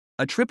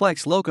A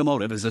triplex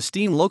locomotive is a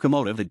steam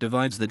locomotive that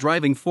divides the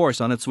driving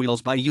force on its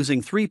wheels by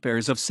using three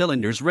pairs of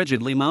cylinders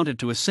rigidly mounted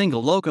to a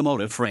single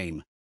locomotive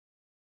frame.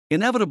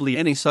 Inevitably,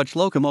 any such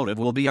locomotive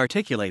will be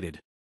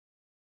articulated.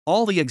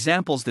 All the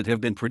examples that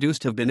have been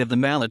produced have been of the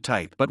Mallet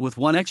type, but with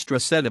one extra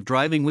set of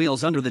driving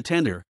wheels under the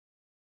tender.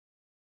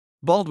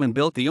 Baldwin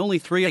built the only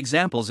three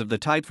examples of the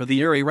type for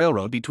the Erie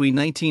Railroad between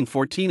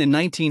 1914 and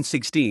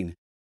 1916.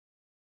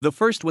 The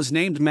first was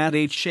named Matt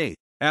H. Shea,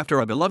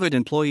 after a beloved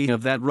employee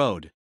of that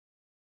road.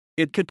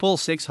 It could pull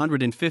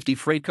 650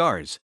 freight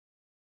cars.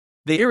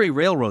 The Erie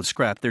Railroad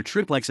scrapped their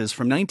triplexes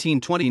from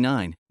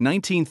 1929,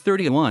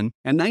 1931,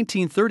 and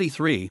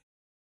 1933.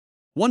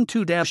 One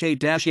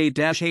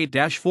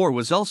 2-8-8-8-4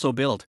 was also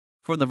built,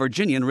 for the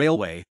Virginian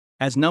Railway,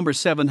 as number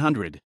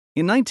 700,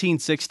 in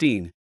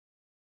 1916.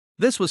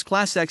 This was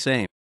Class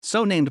XA,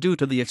 so named due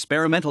to the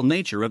experimental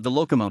nature of the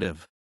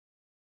locomotive.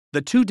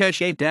 The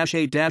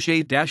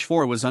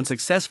 2-8-8-8-4 was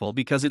unsuccessful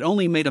because it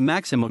only made a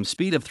maximum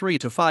speed of 3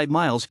 to 5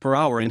 miles per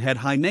hour and had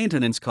high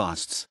maintenance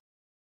costs.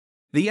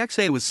 The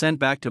XA was sent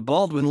back to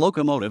Baldwin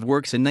Locomotive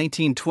Works in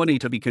 1920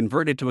 to be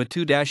converted to a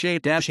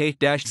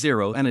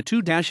 2-8-8-0 and a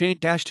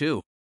 2-8-2.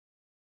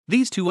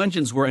 These two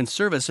engines were in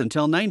service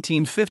until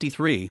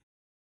 1953.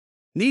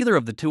 Neither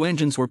of the two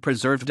engines were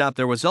preserved.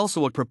 There was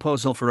also a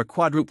proposal for a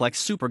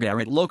quadruplex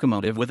supercarriage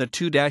locomotive with a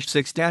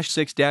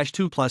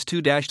 2-6-6-2 plus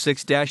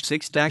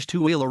 2-6-6-2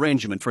 wheel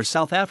arrangement for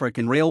South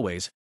African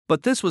railways,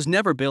 but this was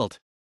never built.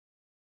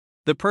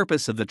 The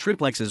purpose of the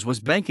triplexes was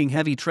banking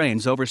heavy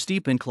trains over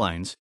steep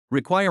inclines,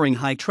 requiring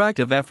high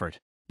tractive effort,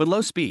 but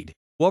low speed,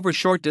 over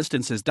short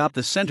distances.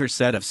 The center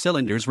set of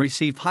cylinders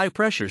received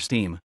high-pressure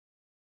steam.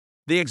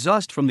 The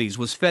exhaust from these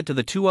was fed to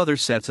the two other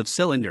sets of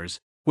cylinders,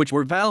 which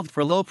were valved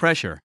for low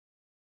pressure.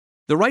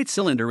 The right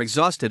cylinder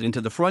exhausted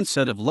into the front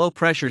set of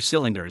low-pressure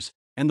cylinders,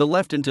 and the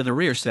left into the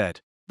rear set.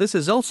 This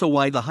is also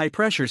why the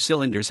high-pressure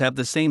cylinders have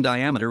the same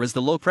diameter as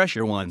the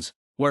low-pressure ones,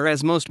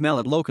 whereas most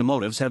Mallet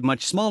locomotives have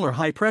much smaller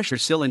high-pressure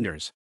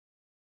cylinders.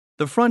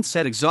 The front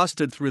set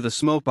exhausted through the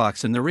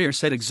smokebox and the rear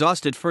set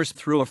exhausted first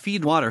through a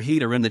feed water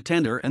heater in the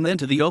tender and then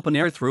to the open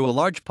air through a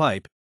large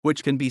pipe,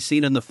 which can be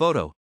seen in the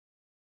photo.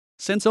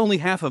 Since only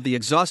half of the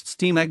exhaust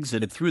steam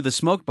exited through the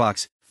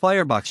smokebox,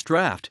 firebox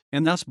draft,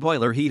 and thus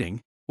boiler heating,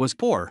 was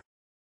poor.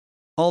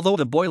 Although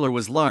the boiler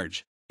was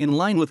large, in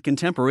line with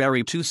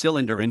contemporary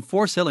 2-cylinder and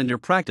 4-cylinder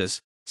practice,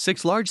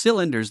 6 large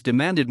cylinders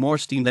demanded more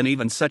steam than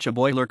even such a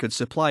boiler could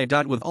supply.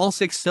 With all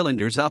 6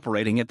 cylinders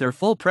operating at their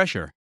full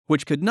pressure,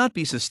 which could not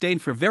be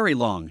sustained for very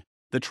long,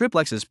 the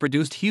triplexes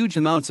produced huge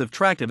amounts of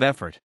tractive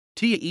effort,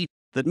 TE,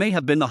 that may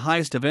have been the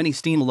highest of any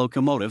steam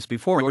locomotives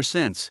before or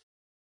since.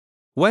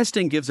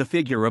 Westing gives a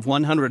figure of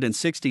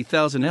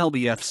 160,000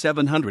 lbf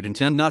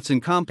 710 knots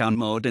in compound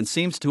mode and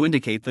seems to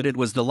indicate that it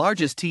was the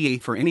largest TA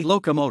for any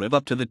locomotive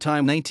up to the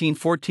time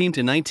 1914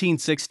 to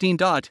 1916.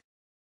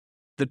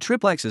 The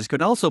triplexes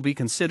could also be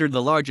considered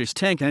the largest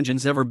tank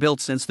engines ever built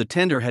since the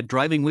tender had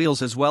driving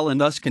wheels as well and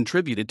thus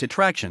contributed to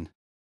traction.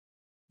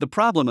 The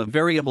problem of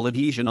variable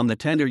adhesion on the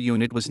tender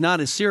unit was not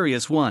a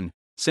serious one,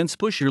 since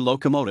pusher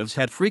locomotives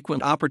had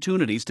frequent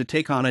opportunities to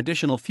take on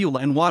additional fuel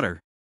and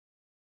water.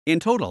 In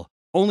total,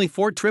 only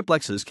 4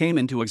 triplexes came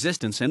into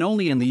existence, and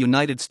only in the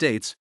United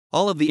States.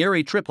 All of the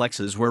Erie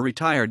triplexes were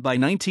retired by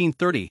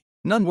 1930,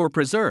 none were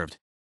preserved.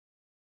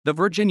 The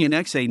Virginian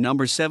XA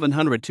number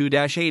 700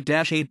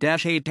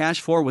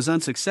 2-8-8-8-4 was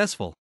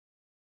unsuccessful.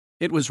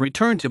 It was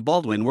returned to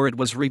Baldwin where it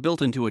was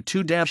rebuilt into a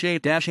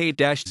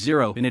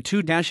 2-8-8-0 and a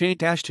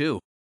 2-8-2.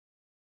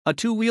 A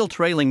 2-wheel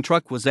trailing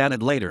truck was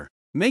added later,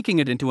 making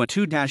it into a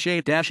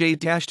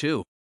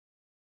 2-8-8-2.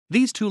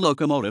 These two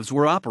locomotives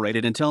were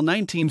operated until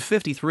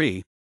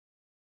 1953.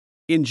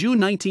 In June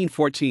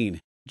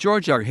 1914,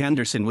 George R.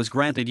 Henderson was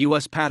granted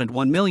U.S. Patent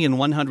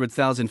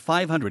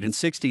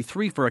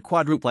 1,100,563 for a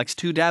quadruplex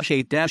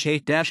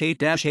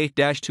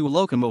 2-8-8-8-2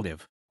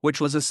 locomotive, which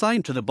was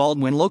assigned to the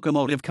Baldwin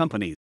Locomotive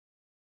Company.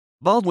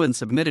 Baldwin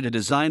submitted a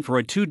design for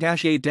a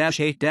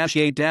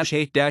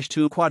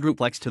 2-8-8-8-2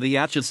 quadruplex to the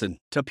Atchison,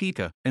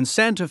 Topeka, and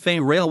Santa Fe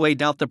Railway.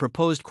 The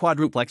proposed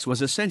quadruplex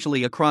was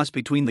essentially a cross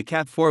between the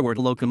cab-forward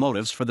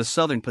locomotives for the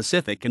Southern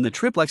Pacific and the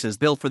triplexes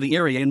built for the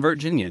Erie and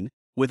Virginian,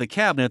 with a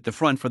cabin at the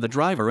front for the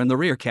driver and the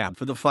rear cab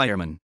for the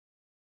fireman.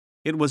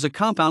 It was a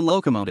compound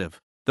locomotive.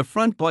 The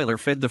front boiler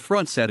fed the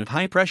front set of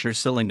high-pressure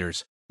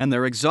cylinders, and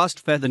their exhaust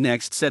fed the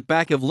next set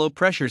back of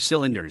low-pressure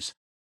cylinders.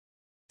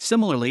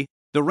 Similarly,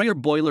 the rear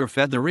boiler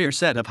fed the rear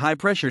set of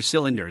high-pressure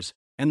cylinders,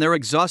 and their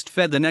exhaust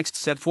fed the next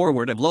set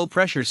forward of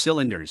low-pressure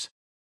cylinders.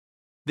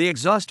 The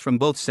exhaust from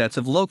both sets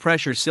of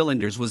low-pressure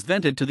cylinders was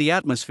vented to the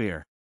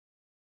atmosphere.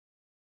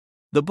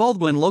 The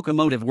Baldwin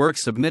Locomotive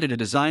Works submitted a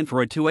design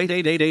for a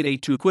 2-8-8-8-2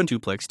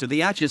 quintuplex to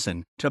the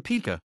Atchison,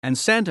 Topeka, and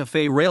Santa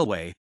Fe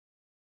Railway.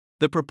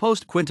 The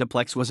proposed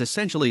quintuplex was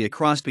essentially a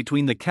cross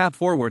between the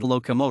cab-forward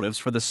locomotives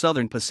for the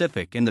Southern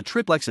Pacific and the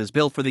triplexes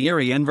built for the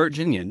Erie and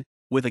Virginian,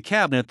 with a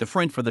cabin at the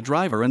front for the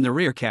driver and the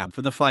rear cab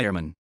for the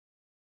fireman.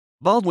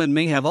 Baldwin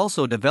may have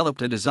also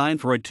developed a design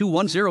for a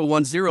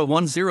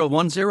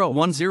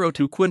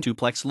 2-10-10-10-10-10-2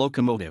 quintuplex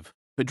locomotive.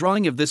 A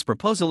drawing of this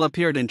proposal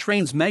appeared in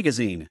Trains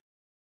magazine.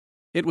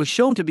 It was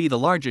shown to be the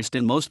largest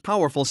and most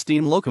powerful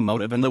steam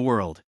locomotive in the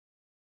world.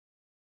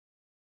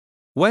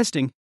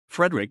 Westing,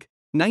 Frederick,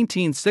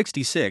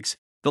 1966,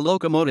 the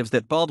locomotives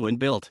that Baldwin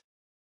built.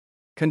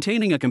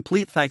 Containing a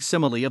complete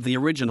facsimile of the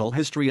original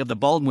history of the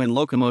Baldwin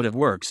Locomotive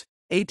Works,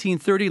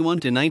 1831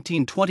 to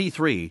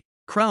 1923,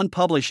 Crown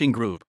Publishing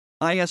Group,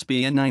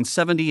 ISBN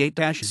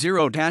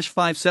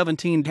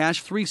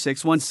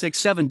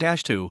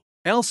 978-0-517-36167-2,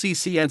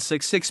 LCCN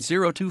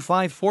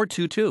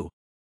 66025422.